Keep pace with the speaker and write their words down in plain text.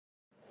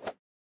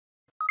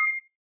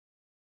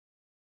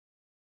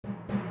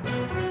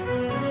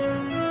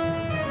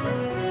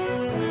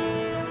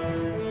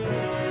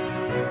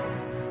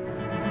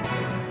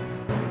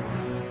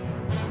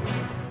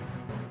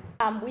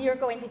We are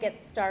going to get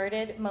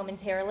started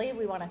momentarily.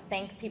 We want to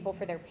thank people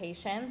for their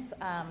patience.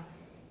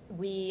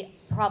 We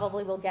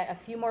probably will get a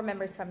few more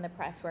members from the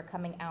press who are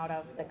coming out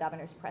of the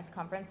governor's press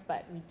conference,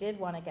 but we did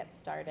want to get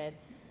started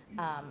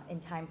in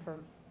time for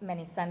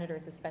many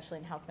senators, especially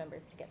and House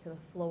members, to get to the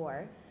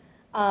floor.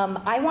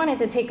 I wanted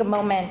to take a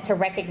moment to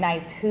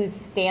recognize who's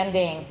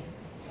standing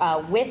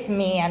with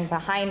me and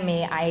behind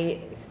me.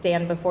 I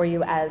stand before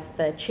you as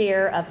the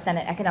chair of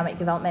Senate Economic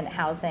Development,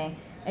 Housing,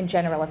 and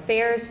General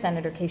Affairs,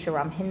 Senator Keisha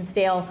Ram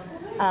Hinsdale.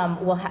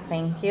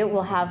 Thank you.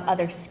 We'll have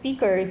other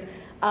speakers,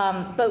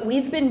 but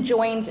we've been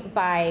joined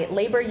by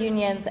labor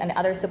unions and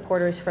other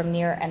supporters from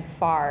near and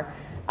far.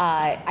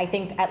 I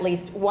think at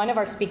least one of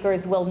our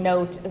speakers will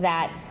note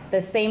that the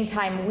same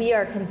time we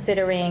are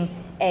considering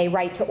a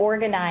right to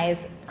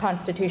organize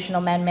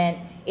constitutional amendment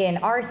in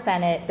our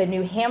Senate, the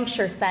New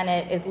Hampshire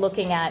Senate is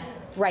looking at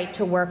right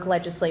to work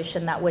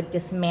legislation that would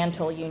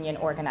dismantle union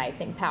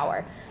organizing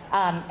power.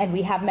 And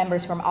we have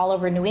members from all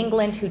over New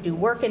England who do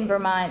work in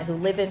Vermont, who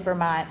live in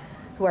Vermont,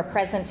 who are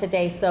present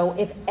today. So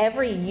if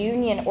every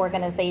union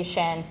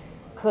organization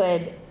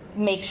could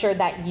make sure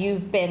that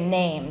you've been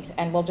named,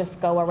 and we'll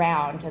just go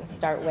around and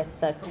start with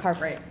the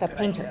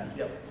painters.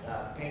 Yep.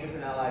 Painters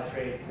and Allied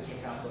Trades,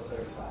 District Council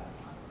 35.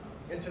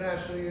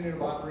 International Union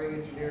of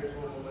Operating Engineers,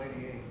 Local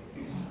 98.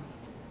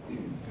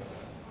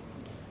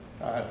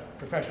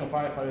 Professional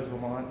Firefighters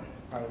Vermont,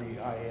 part of the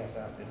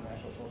IASF,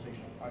 International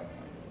Association of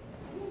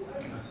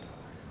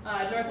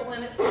Firefighters. North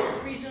Atlantic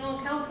States Regional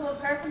Council of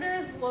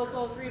Carpenters,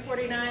 Local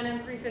 349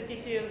 and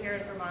 352 here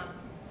in Vermont.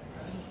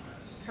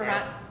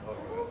 Vermont.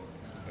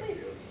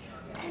 Please.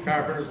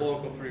 Carpenters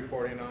Local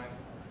 349.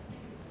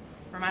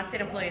 Vermont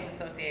State Employees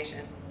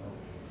Association.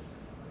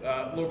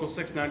 Local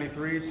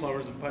 693,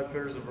 Plumbers and Pipe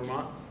Fitters of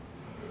Vermont.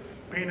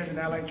 Painters and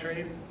Allied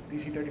Trades,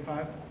 DC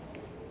 35.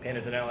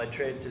 Painters and Allied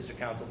Trades, District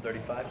Council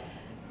 35.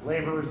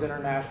 Laborers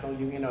International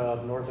Union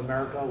of North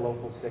America,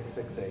 Local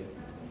 668.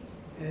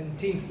 And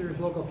Teamsters,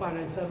 Local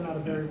 597 out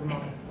of Barre,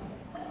 Vermont.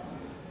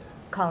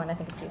 Colin, I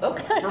think it's you.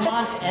 Okay.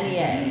 Vermont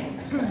NEA.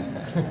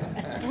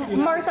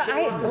 Martha,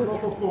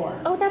 Local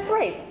 4. Oh, that's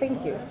right.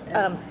 Thank you.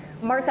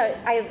 Martha,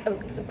 I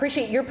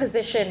appreciate your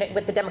position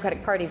with the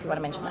Democratic Party, if you want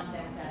to mention that.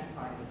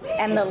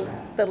 And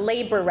the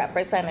labor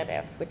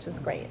representative, which is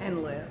great.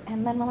 And Liv.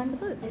 And then Melinda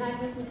Booz. And I'm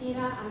Liz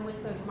Medina. I'm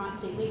with the Vermont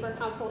State Labor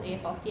Council,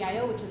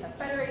 AFL-CIO, which is a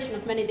federation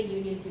of many of the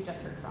unions you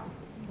just heard from.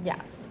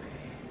 Yes.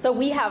 So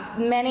we have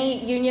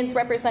many unions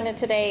represented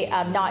today,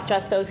 not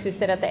just those who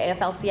sit at the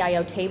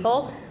AFL-CIO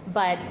table,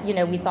 but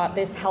we thought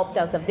this helped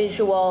as a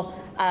visual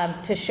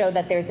to show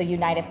that there's a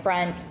united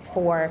front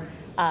for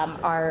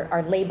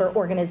our labor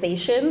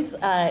organizations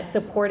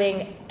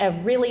supporting a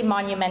really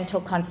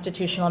monumental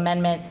constitutional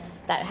amendment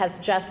that has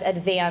just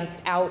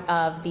advanced out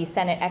of the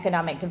Senate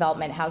Economic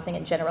Development, Housing,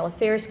 and General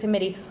Affairs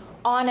Committee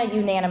on a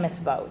unanimous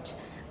vote.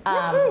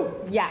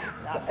 Yes.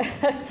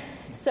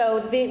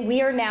 So we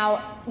have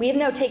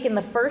now taken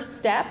the first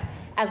step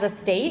as a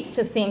state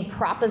to seeing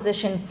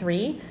Proposition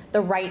 3,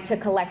 the right to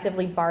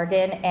collectively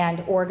bargain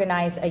and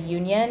organize a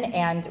union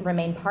and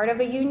remain part of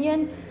a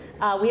union.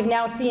 We've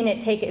now seen it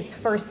take its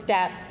first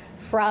step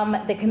from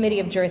the Committee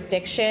of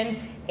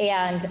Jurisdiction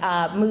and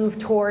move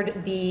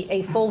toward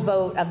a full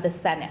vote of the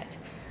Senate.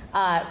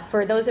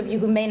 For those of you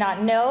who may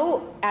not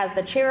know, as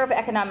the chair of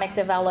economic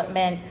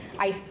development,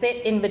 I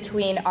sit in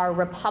between our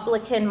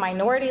Republican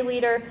minority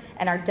leader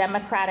and our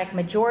Democratic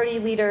majority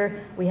leader.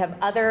 We have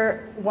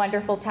other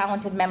wonderful,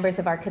 talented members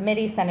of our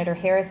committee. Senator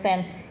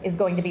Harrison is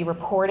going to be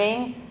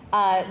reporting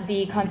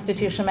the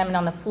constitutional amendment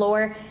on the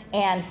floor,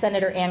 and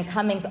Senator Ann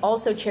Cummings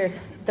also chairs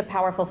the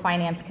powerful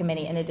Finance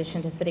Committee in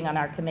addition to sitting on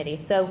our committee.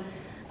 So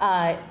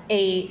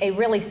a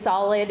really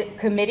solid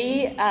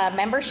committee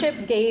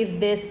membership gave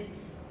this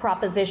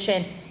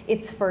proposition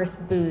its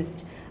first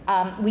boost.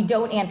 We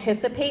don't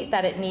anticipate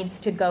that it needs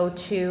to go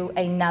to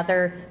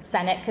another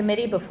Senate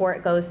committee before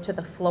it goes to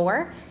the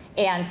floor.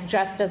 And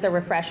just as a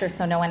refresher,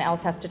 so no one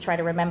else has to try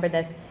to remember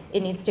this, it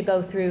needs to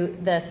go through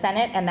the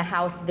Senate and the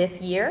House this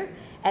year,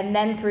 and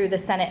then through the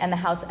Senate and the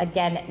House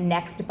again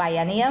next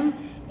biennium.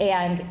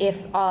 And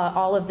if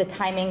all of the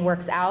timing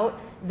works out,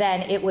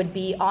 then it would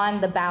be on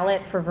the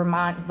ballot for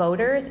Vermont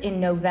voters in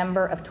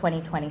November of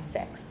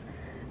 2026.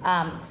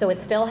 So it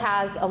still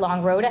has a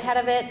long road ahead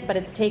of it, but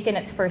it's taken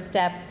its first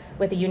step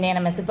with a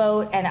unanimous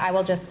vote. And I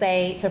will just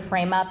say, to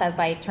frame up as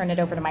I turn it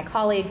over to my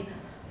colleagues,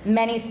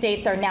 many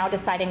states are now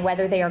deciding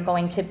whether they are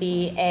going to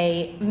be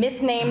a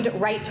misnamed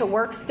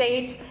right-to-work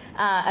state,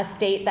 a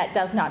state that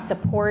does not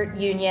support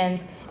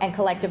unions and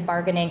collective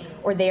bargaining,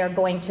 or they are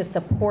going to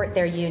support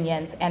their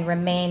unions and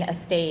remain a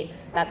state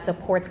that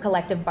supports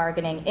collective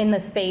bargaining in the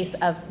face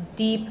of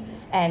deep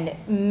and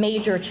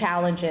major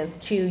challenges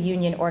to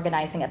union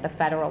organizing at the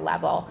federal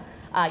level.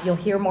 You'll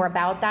hear more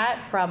about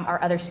that from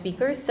our other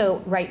speakers.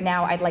 So right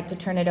now, I'd like to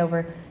turn it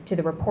over to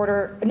the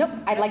reporter.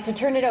 I'd like to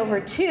turn it over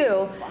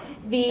to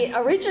the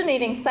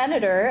originating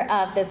senator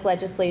of this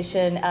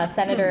legislation,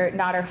 Senator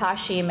Nader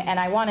Hashim. And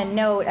I want to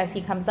note, as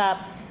he comes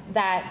up,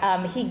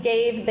 that he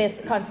gave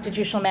this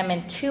constitutional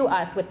amendment to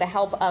us with the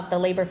help of the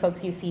labor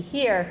folks you see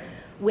here,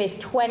 with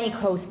 20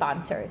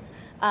 co-sponsors.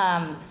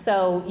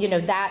 So, you know,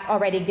 that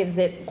already gives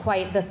it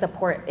quite the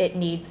support it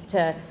needs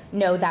to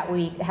know that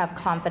we have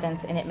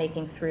confidence in it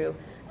making through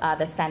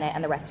the Senate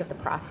and the rest of the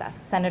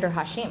process. Senator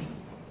Hashim.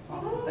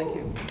 Awesome, thank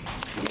you.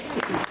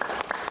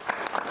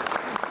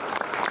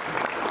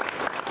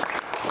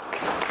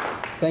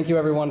 Thank you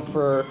everyone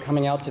for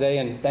coming out today,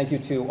 and thank you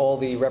to all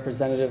the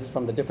representatives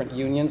from the different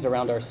unions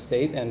around our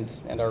state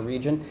and our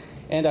region.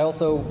 And I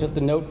also, just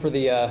a note for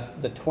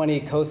the 20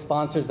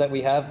 co-sponsors that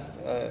we have,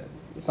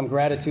 some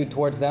gratitude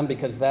towards them,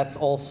 because that's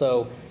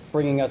also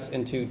bringing us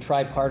into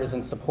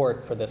tripartisan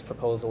support for this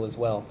proposal as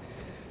well.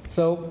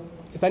 So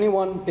if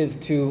anyone is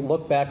to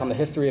look back on the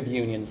history of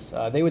unions,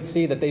 they would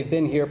see that they've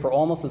been here for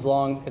almost as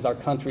long as our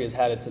country has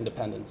had its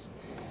independence.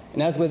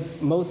 And as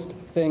with most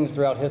things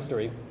throughout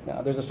history,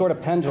 there's a sort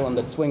of pendulum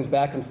that swings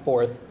back and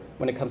forth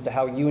when it comes to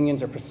how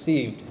unions are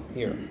perceived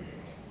here.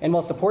 And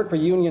while support for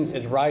unions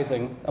is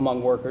rising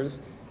among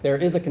workers, there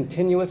is a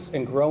continuous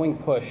and growing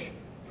push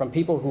from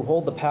people who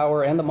hold the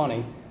power and the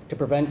money to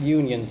prevent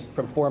unions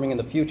from forming in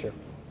the future.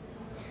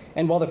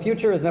 And while the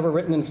future is never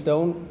written in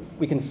stone,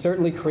 we can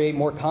certainly create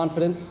more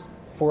confidence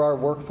for our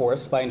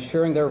workforce by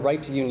ensuring their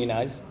right to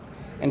unionize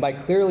and by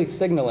clearly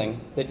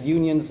signaling that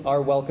unions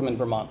are welcome in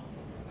Vermont.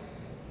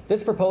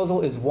 This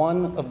proposal is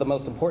one of the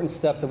most important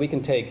steps that we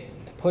can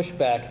take to push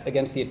back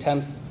against the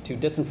attempts to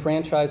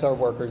disenfranchise our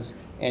workers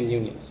and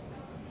unions.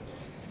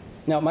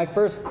 Now, my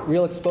first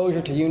real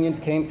exposure to unions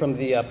came from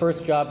the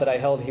first job that I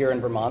held here in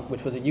Vermont,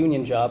 which was a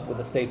union job with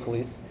the state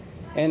police.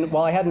 And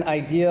while I had an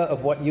idea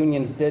of what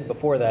unions did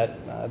before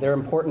that, their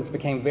importance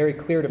became very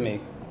clear to me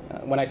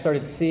when I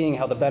started seeing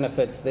how the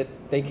benefits that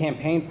they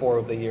campaigned for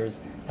over the years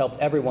helped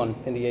everyone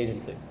in the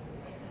agency.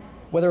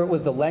 Whether it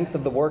was the length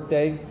of the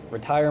workday,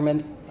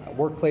 retirement,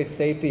 workplace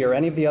safety, or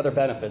any of the other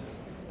benefits,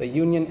 the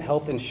union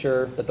helped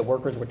ensure that the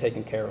workers were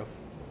taken care of.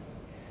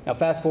 Now,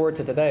 fast forward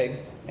to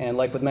today, and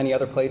like with many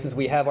other places,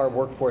 we have our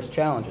workforce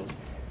challenges.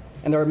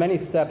 And there are many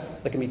steps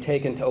that can be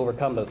taken to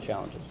overcome those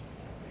challenges.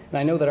 And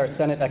I know that our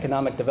Senate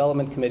Economic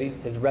Development Committee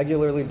has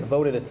regularly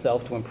devoted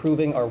itself to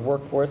improving our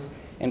workforce,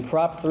 and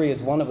Prop 3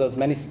 is one of those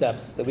many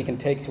steps that we can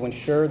take to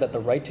ensure that the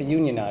right to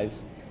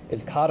unionize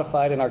is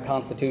codified in our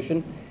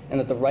Constitution and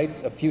that the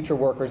rights of future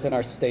workers in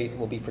our state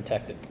will be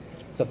protected.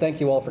 So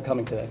thank you all for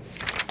coming today.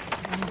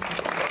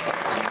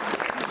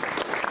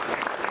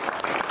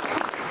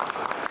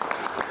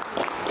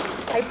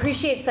 I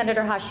appreciate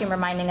Senator Hashim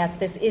reminding us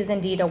this is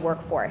indeed a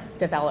workforce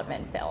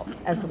development bill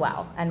as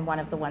well, and one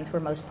of the ones we're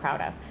most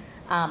proud of.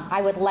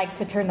 I would like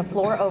to turn the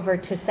floor over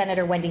to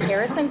Senator Wendy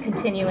Harrison,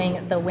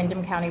 continuing the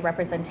Windham County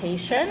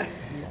representation,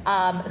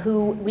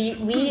 who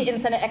we in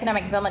Senate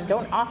Economic Development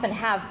don't often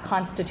have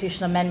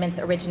constitutional amendments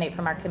originate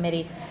from our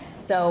committee.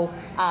 So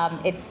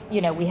it's,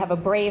 you know, we have a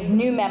brave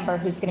new member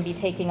who's going to be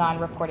taking on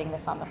reporting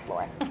this on the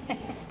floor.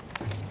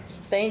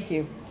 Thank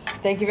you.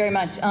 Thank you very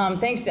much.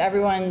 Thanks to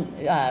everyone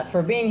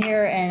for being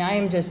here, and I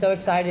am just so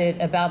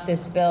excited about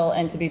this bill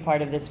and to be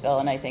part of this bill,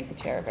 and I thank the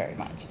chair very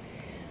much.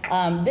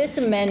 This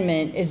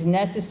amendment is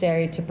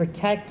necessary to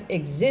protect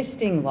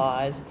existing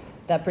laws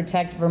that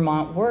protect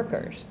Vermont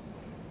workers.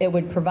 It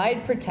would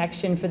provide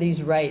protection for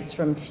these rights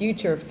from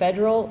future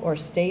federal or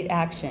state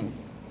action.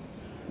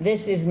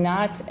 This is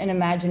not an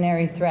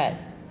imaginary threat.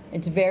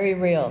 It's very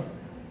real.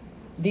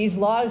 These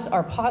laws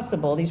are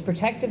possible, these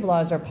protective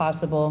laws are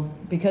possible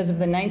because of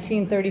the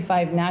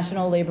 1935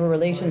 National Labor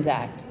Relations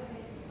Act.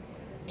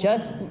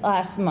 Just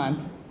last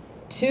month,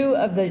 two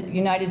of the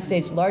United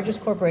States' largest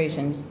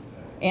corporations,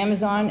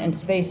 Amazon and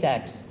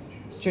SpaceX,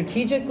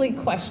 strategically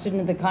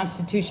questioned the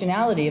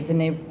constitutionality of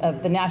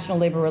the National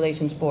Labor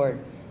Relations Board.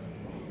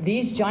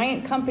 These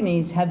giant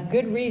companies have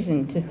good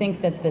reason to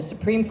think that the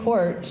Supreme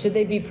Court, should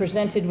they be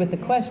presented with the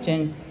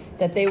question,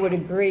 that they would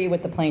agree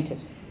with the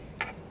plaintiffs.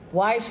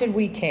 Why should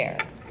we care?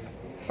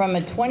 From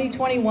a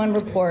 2021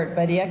 report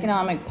by the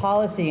Economic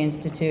Policy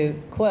Institute,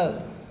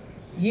 quote,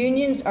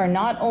 unions are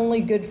not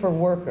only good for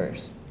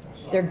workers,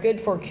 they're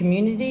good for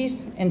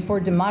communities and for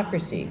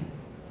democracy.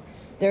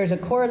 There's a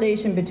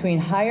correlation between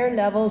higher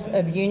levels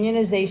of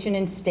unionization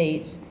in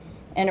states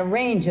and a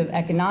range of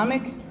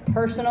economic,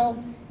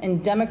 personal,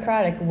 and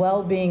democratic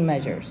well-being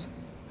measures.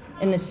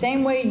 In the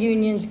same way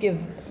unions give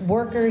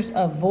workers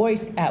a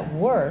voice at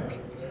work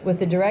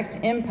with a direct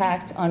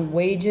impact on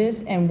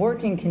wages and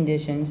working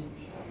conditions,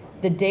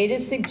 the data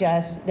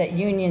suggests that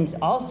unions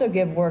also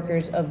give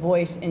workers a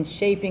voice in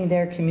shaping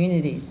their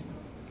communities.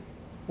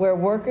 Where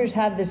workers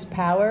have this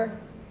power,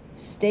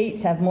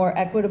 states have more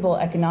equitable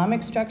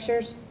economic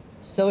structures,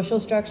 social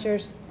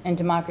structures, and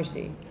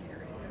democracy.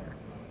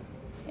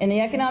 In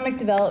the Economic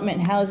Development,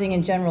 Housing,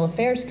 and General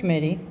Affairs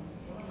Committee,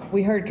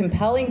 we heard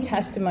compelling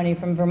testimony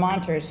from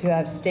Vermonters who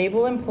have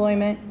stable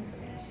employment,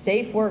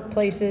 safe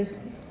workplaces,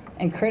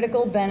 and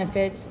critical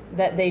benefits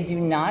that they do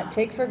not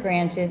take for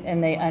granted,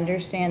 and they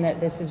understand that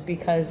this is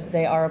because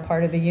they are a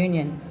part of a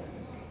union.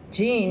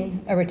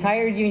 Jean, a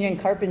retired union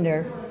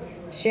carpenter,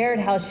 shared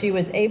how she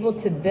was able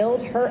to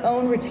build her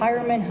own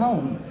retirement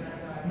home,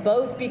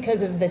 both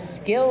because of the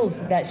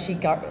skills that she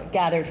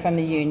gathered from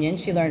the union,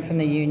 she learned from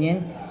the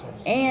union,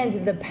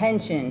 and the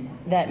pension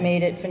that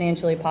made it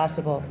financially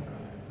possible.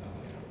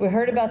 We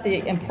heard about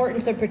the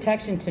importance of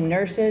protection to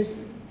nurses,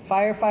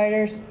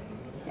 firefighters,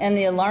 and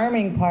the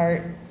alarming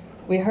part,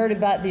 we heard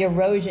about the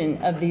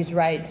erosion of these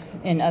rights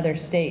in other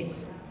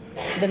states.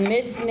 The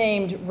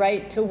misnamed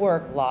right to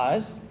work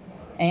laws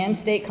and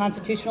state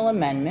constitutional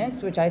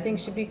amendments, which I think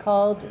should be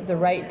called the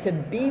right to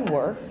be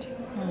worked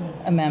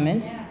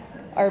amendments,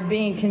 are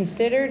being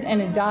considered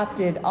and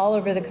adopted all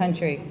over the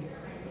country.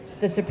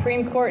 The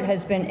Supreme Court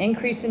has been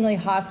increasingly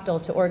hostile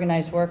to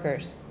organized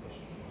workers.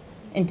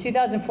 In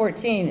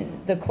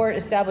 2014, the court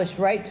established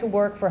right to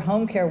work for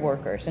home care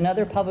workers and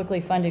other publicly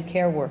funded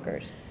care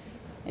workers.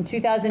 In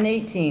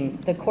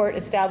 2018, the court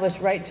established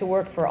right to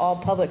work for all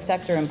public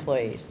sector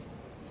employees.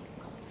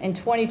 In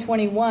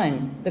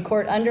 2021, the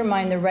court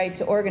undermined the right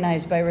to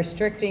organize by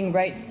restricting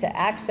rights to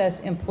access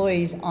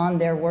employees on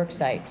their work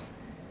sites.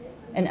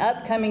 An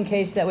upcoming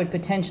case that would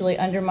potentially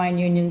undermine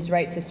unions'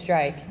 right to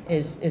strike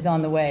is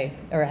on the way,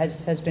 or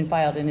has been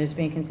filed and is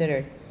being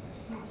considered.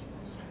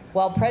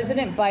 While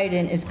President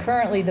Biden is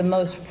currently the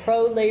most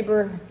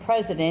pro-labor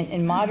president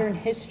in modern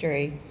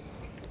history,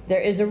 there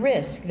is a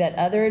risk that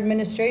other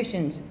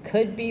administrations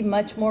could be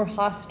much more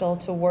hostile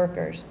to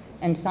workers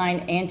and sign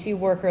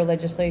anti-worker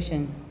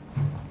legislation.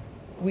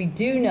 We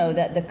do know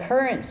that the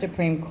current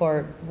Supreme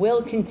Court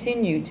will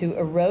continue to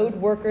erode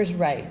workers'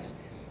 rights,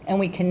 and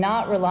we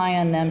cannot rely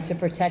on them to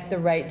protect the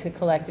right to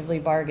collectively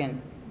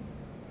bargain.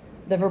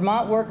 The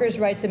Vermont Workers'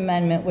 Rights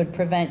Amendment would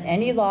prevent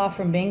any law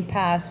from being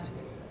passed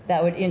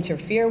that would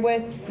interfere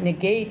with,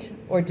 negate,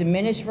 or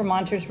diminish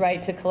Vermonters'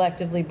 right to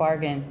collectively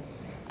bargain.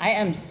 I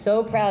am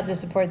so proud to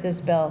support this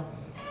bill,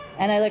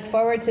 and I look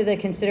forward to the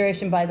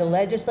consideration by the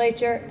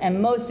legislature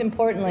and, most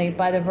importantly,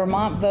 by the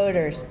Vermont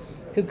voters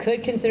who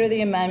could consider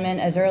the amendment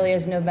as early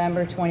as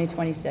November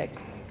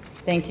 2026.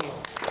 Thank you.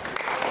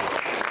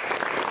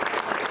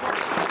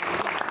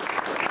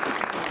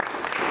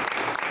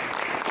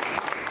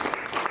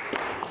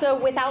 So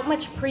without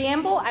much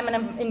preamble, I'm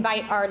going to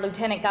invite our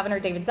Lieutenant Governor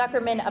David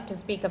Zuckerman up to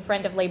speak, a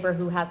friend of labor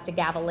who has to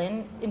gavel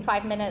in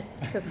 5 minutes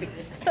to speak.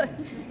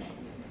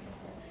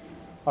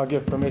 I'll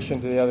give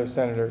permission to the other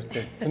senators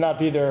to not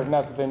be there,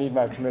 not that they need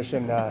my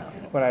permission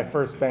when I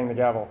first bang the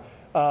gavel.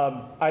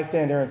 I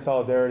stand here in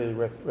solidarity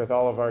with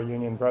all of our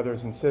union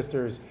brothers and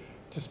sisters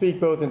to speak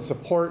both in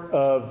support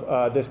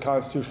of this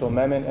constitutional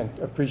amendment and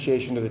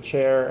appreciation to the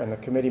chair and the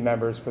committee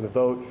members for the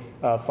vote.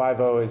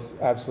 5-0 is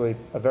absolutely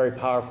a very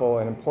powerful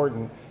and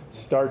important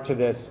start to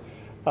this.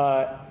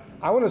 I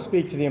want to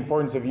speak to the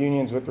importance of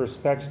unions with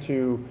respect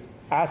to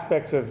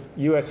aspects of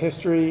U.S.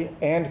 history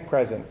and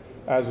present,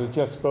 as was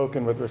just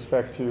spoken with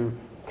respect to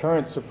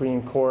current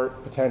Supreme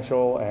Court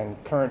potential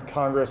and current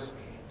Congress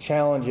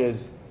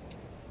challenges.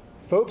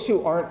 Folks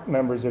who aren't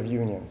members of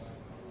unions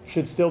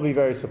should still be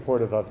very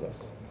supportive of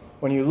this.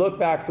 When you look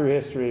back through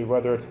history,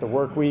 whether it's the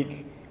work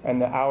week and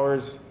the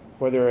hours,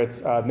 whether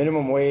it's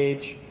minimum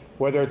wage,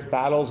 whether it's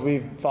battles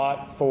we've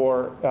fought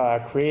for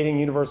creating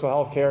universal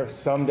health care,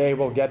 someday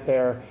we'll get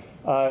there,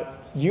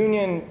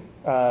 union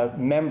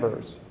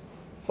members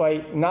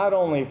fight not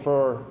only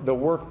for the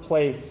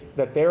workplace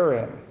that they're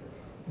in,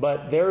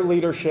 but their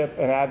leadership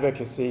and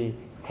advocacy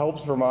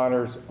helps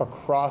Vermonters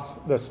across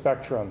the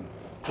spectrum,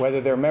 whether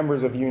they're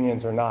members of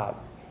unions or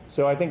not.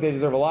 So I think they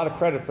deserve a lot of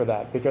credit for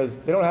that, because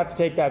they don't have to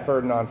take that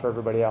burden on for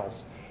everybody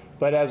else.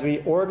 But as we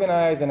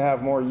organize and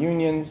have more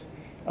unions,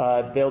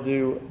 they'll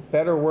do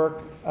better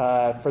work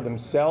for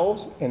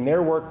themselves in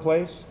their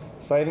workplace,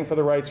 fighting for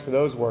the rights for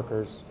those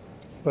workers,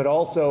 but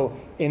also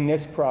in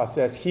this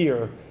process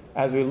here,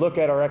 as we look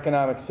at our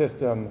economic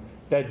system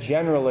that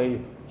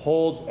generally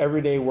holds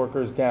everyday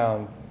workers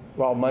down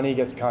while money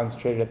gets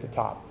concentrated at the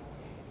top.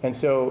 And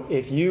so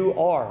if you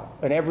are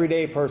an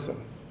everyday person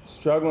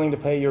struggling to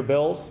pay your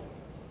bills,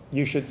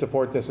 you should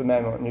support this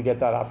amendment when you get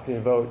that opportunity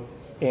to vote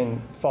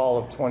in fall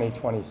of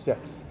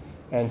 2026.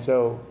 And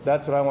so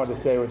that's what I wanted to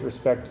say with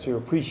respect to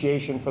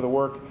appreciation for the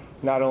work,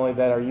 not only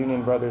that our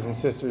union brothers and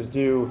sisters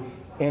do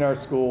in our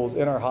schools,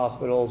 in our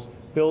hospitals,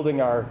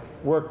 building our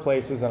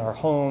workplaces and our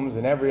homes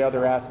and every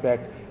other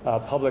aspect,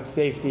 public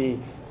safety,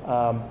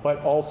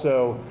 but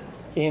also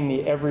in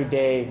the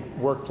everyday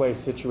workplace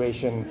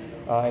situation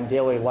and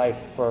daily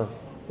life for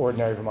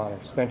ordinary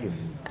Vermonters. Thank you.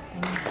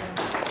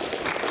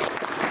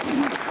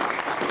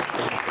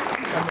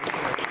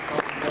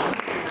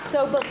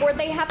 So before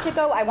they have to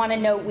go, I want to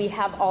note we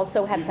have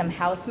also had some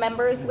House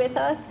members with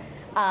us.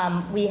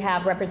 We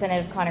have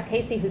Representative Connor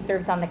Casey, who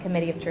serves on the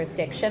Committee of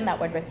Jurisdiction that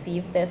would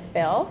receive this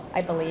bill,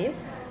 I believe.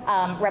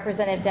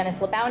 Representative Dennis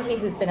LaBounty,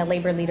 who's been a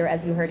labor leader,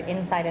 as you heard,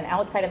 inside and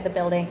outside of the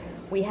building.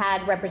 We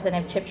had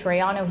Representative Chip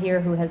Troiano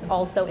here, who has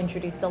also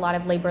introduced a lot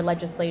of labor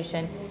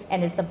legislation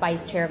and is the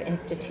Vice Chair of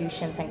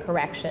Institutions and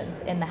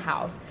Corrections in the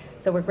House.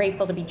 So we're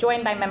grateful to be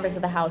joined by members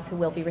of the House who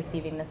will be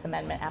receiving this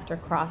amendment after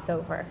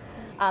crossover.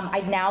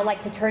 I'd now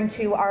like to turn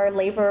to our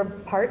labor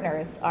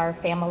partners, our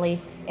family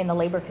in the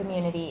labor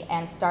community,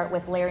 and start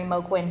with Larry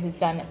Moquin, who's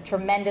done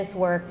tremendous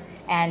work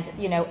and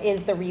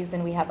is the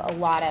reason we have a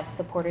lot of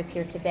supporters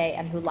here today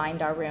and who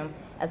lined our room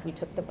as we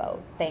took the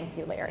vote. Thank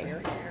you, Larry.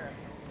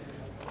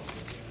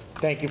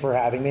 Thank you for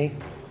having me.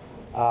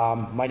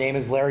 My name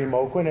is Larry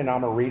Moquin, and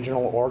I'm a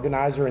regional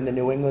organizer in the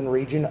New England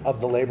region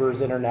of the Laborers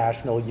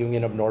International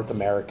Union of North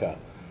America.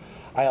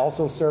 I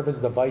also serve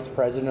as the Vice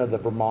President of the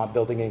Vermont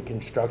Building and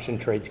Construction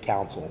Trades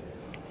Council.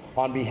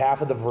 On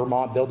behalf of the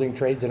Vermont Building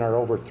Trades and our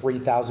over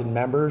 3,000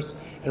 members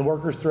and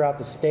workers throughout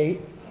the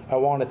state, I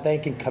want to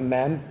thank and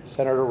commend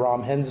Senator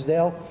Ron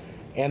Hinsdale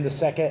and the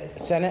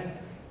Senate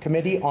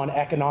Committee on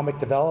Economic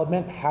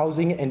Development,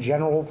 Housing, and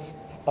General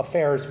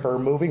Affairs for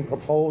moving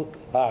Proposal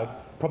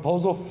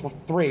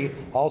 3,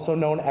 also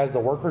known as the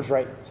Workers'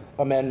 Rights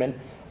Amendment,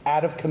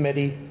 out of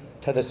committee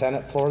to the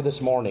Senate floor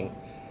this morning.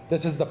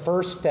 This is the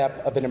first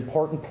step of an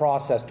important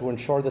process to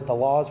ensure that the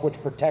laws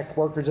which protect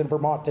workers in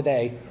Vermont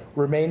today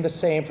remain the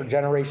same for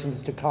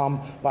generations to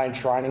come by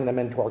enshrining them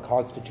into our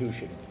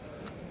Constitution.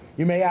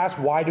 You may ask,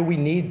 why do we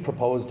need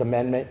proposed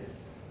amendment?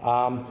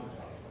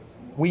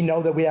 We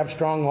know that we have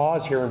strong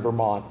laws here in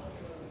Vermont.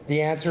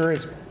 The answer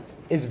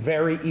is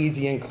very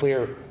easy and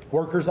clear.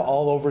 Workers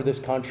all over this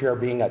country are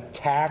being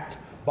attacked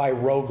by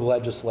rogue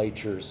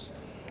legislatures.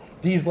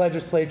 These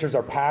legislatures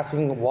are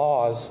passing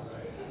laws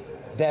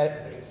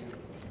that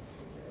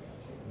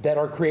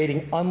are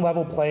creating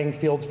unlevel playing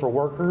fields for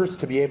workers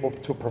to be able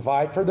to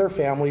provide for their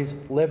families,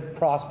 live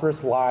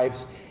prosperous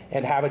lives,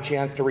 and have a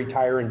chance to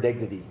retire in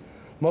dignity.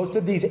 Most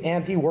of these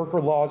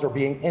anti-worker laws are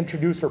being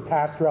introduced or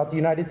passed throughout the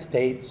United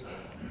States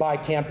by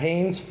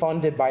campaigns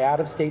funded by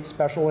out-of-state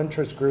special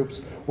interest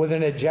groups with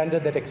an agenda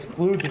that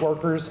excludes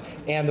workers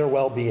and their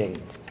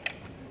well-being.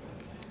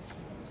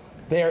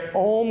 They're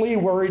only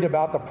worried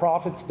about the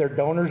profits their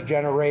donors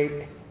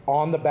generate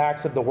on the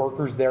backs of the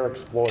workers they're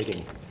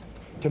exploiting.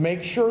 To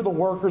make sure the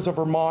workers of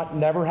Vermont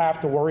never have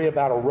to worry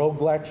about a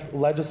rogue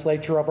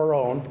legislature of our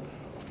own,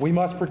 we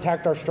must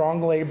protect our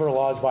strong labor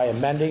laws by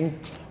amending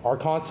our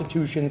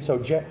Constitution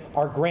so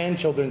our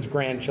grandchildren's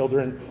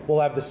grandchildren will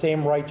have the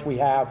same rights we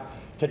have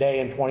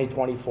today in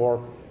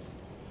 2024.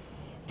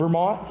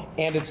 Vermont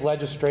and its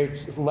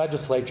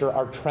legislature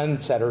are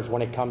trendsetters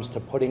when it comes to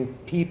putting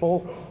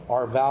people,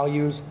 our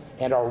values,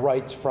 and our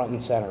rights front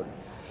and center.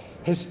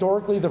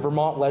 Historically, the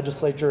Vermont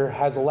legislature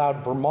has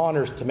allowed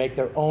Vermonters to make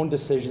their own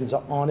decisions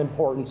on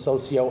important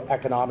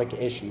socioeconomic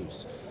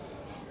issues,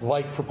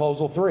 like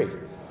Proposal 3.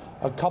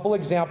 A couple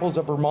examples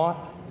of Vermont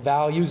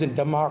values and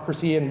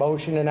democracy in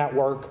motion and at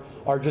work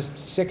are just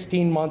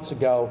 16 months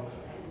ago.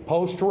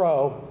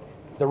 Post-Roe,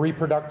 the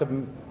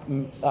Reproductive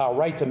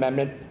Rights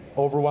Amendment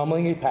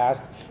overwhelmingly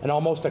passed, and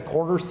almost a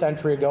quarter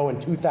century ago in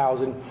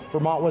 2000,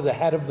 Vermont was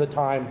ahead of the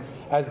time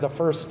as the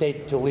first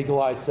state to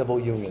legalize civil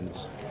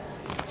unions.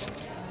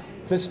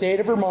 The state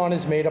of Vermont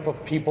is made up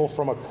of people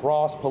from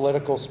across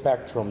political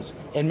spectrums.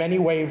 In many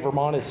ways,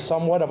 Vermont is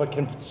somewhat of a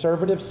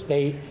conservative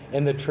state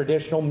in the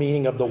traditional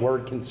meaning of the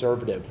word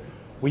conservative.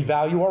 We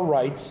value our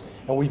rights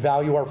and we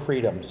value our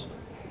freedoms.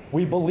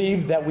 We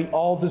believe that we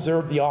all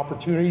deserve the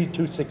opportunity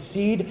to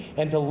succeed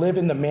and to live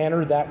in the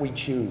manner that we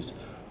choose.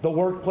 The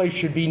workplace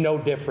should be no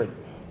different.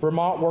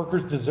 Vermont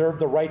workers deserve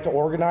the right to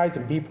organize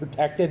and be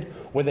protected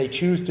when they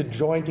choose to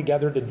join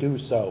together to do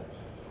so.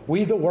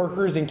 We, the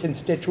workers and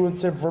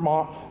constituents of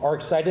Vermont, are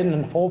excited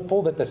and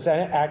hopeful that the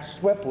Senate acts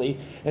swiftly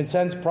and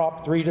sends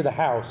Prop 3 to the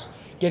House,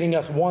 getting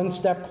us one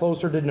step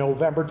closer to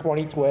November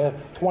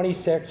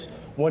 2026,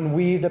 when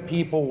we, the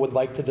people, would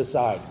like to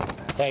decide.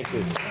 Thank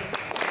you.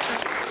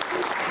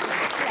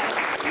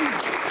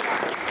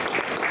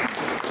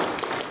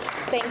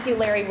 Thank you,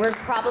 Larry. We're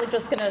probably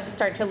just going to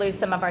start to lose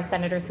some of our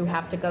senators who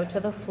have to go to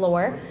the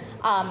floor.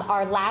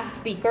 Our last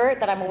speaker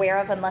that I'm aware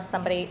of, unless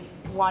somebody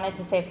wanted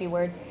to say a few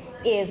words,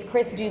 is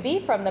Chris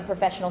Doobie from the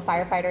Professional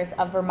Firefighters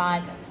of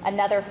Vermont,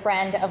 another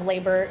friend of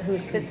labor who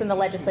sits in the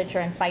legislature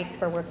and fights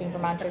for working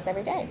Vermonters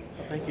every day.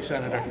 Thank you,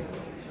 Senator.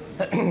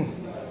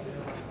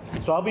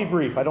 So I'll be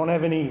brief. I don't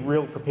have any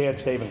real prepared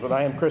statements, but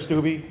I am Chris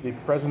Doobie, the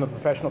President of the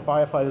Professional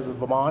Firefighters of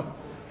Vermont.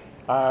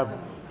 Our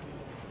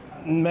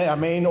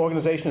main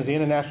organization is the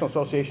International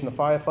Association of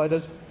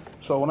Firefighters.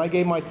 So when I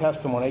gave my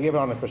testimony, I gave it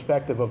on the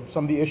perspective of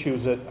some of the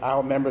issues that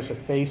our members have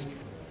faced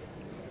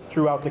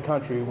throughout the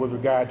country with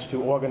regards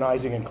to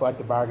organizing and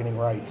collective bargaining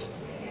rights.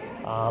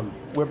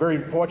 We're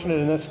very fortunate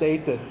in this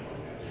state that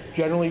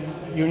generally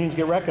unions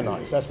get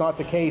recognized. That's not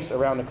the case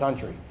around the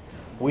country.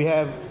 We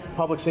have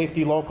public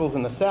safety locals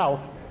in the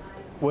South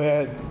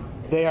where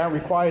they aren't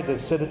required to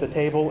sit at the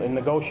table and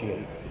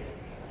negotiate.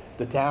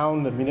 The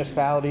town, the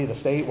municipality, the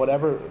state,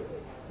 whatever,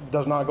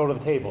 does not go to the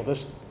table.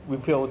 We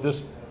feel that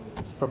this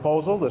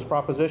proposal, this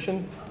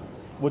proposition,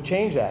 would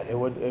change that. It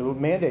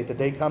would mandate that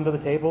they come to the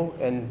table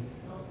and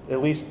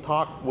at least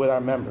talk with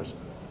our members.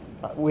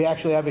 We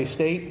actually have a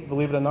state,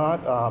 believe it or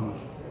not,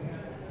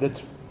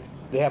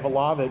 they have a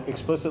law that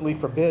explicitly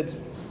forbids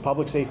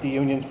public safety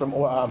unions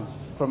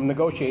from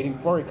negotiating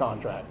for a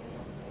contract.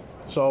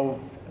 So,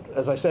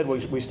 as I said,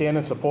 we stand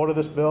in support of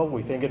this bill.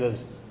 We think it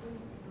is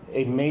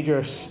a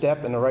major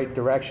step in the right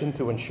direction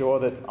to ensure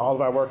that all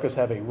of our workers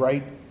have a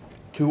right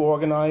to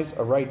organize,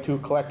 a right to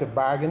collective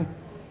bargain.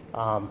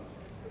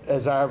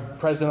 As our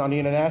president on the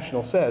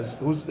International says,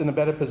 who's in a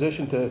better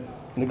position to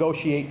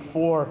negotiate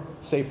for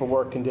safer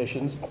work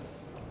conditions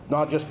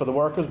not just for the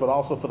workers, but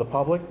also for the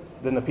public,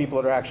 than the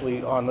people that are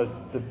actually on the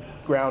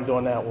ground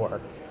doing that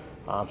work.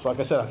 So like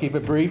I said, I'll keep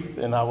it brief,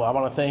 and I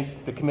want to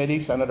thank the committee,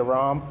 Senator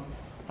Rahm,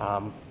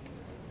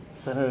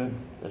 Senator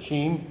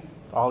Hashim,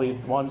 all the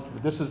ones.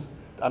 This is,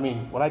 I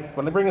mean, when I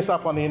bring this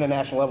up on the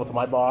international level to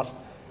my boss,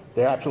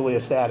 they're absolutely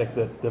ecstatic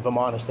that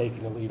Vermont is taking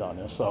the lead on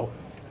this. So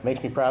it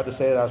makes me proud to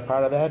say that I was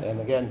part of that. And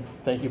again,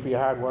 thank you for your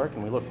hard work,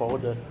 and we look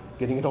forward to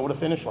getting it over the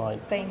finish line.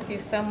 Thank you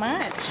so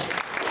much.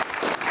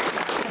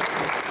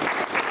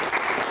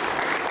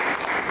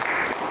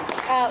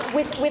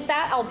 With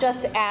that, I'll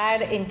just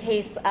add, in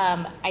case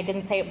I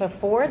didn't say it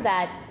before,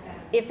 that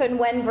if and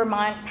when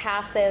Vermont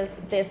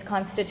passes this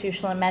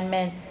constitutional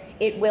amendment,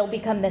 it will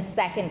become the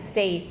second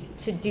state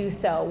to do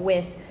so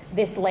with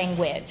this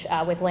language,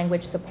 with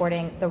language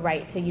supporting the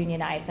right to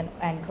unionize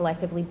and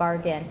collectively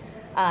bargain.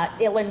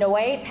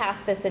 Illinois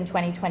passed this in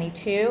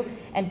 2022,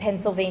 and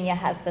Pennsylvania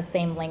has the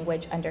same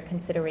language under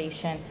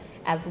consideration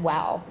as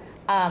well.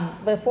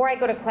 Before I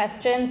go to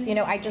questions,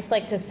 I'd just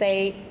like to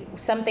say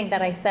something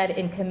that I said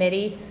in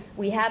committee.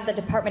 We had the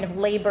Department of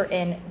Labor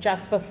in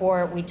just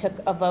before we took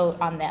a vote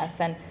on this,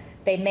 and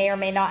they may or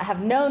may not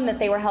have known that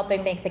they were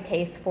helping make the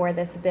case for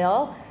this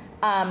bill.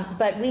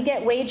 But we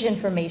get wage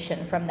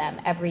information from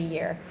them every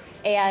year.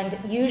 And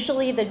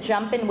usually the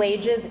jump in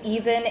wages,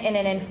 even in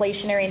an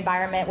inflationary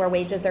environment where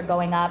wages are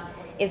going up,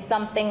 is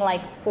something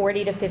like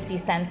 40 to 50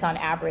 cents on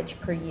average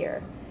per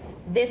year.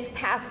 This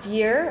past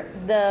year,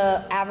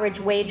 the average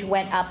wage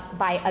went up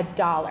by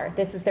 $1.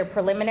 This is their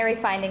preliminary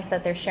findings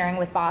that they're sharing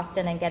with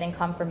Boston and getting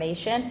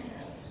confirmation.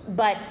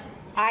 But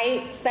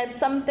I said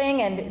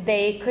something and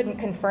they couldn't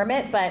confirm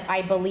it, but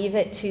I believe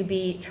it to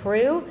be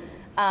true.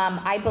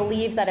 I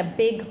believe that a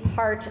big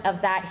part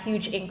of that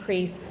huge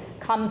increase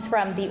comes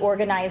from the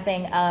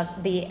organizing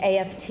of the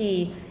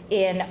AFT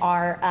in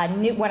our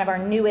one of our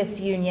newest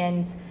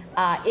unions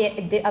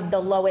of the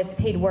lowest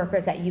paid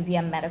workers at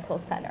UVM Medical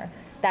Center.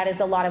 That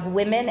is a lot of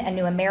women and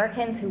new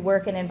Americans who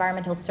work in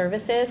environmental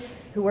services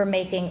who were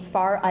making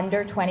far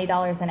under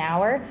 $20 an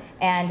hour.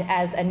 And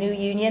as a new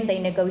union, they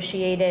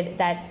negotiated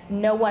that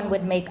no one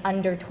would make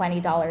under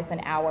 $20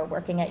 an hour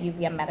working at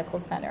UVM Medical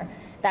Center.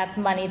 That's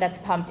money that's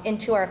pumped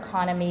into our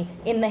economy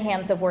in the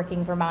hands of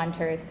working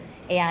Vermonters,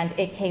 and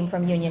it came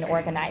from union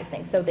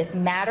organizing. So this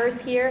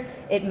matters here.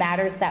 It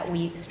matters that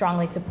we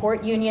strongly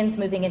support unions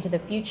moving into the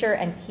future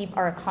and keep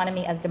our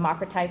economy as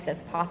democratized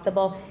as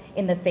possible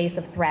in the face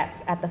of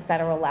threats at the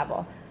federal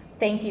level.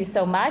 Thank you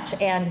so much,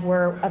 and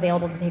we're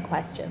available to take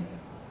questions.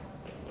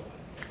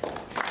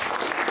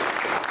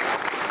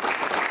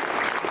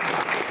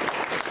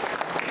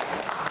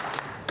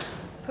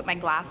 Put my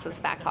glasses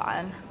back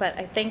on, but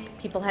I think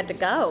people had to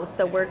go,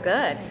 so we're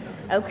good.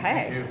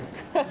 Okay.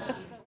 Thank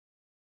you.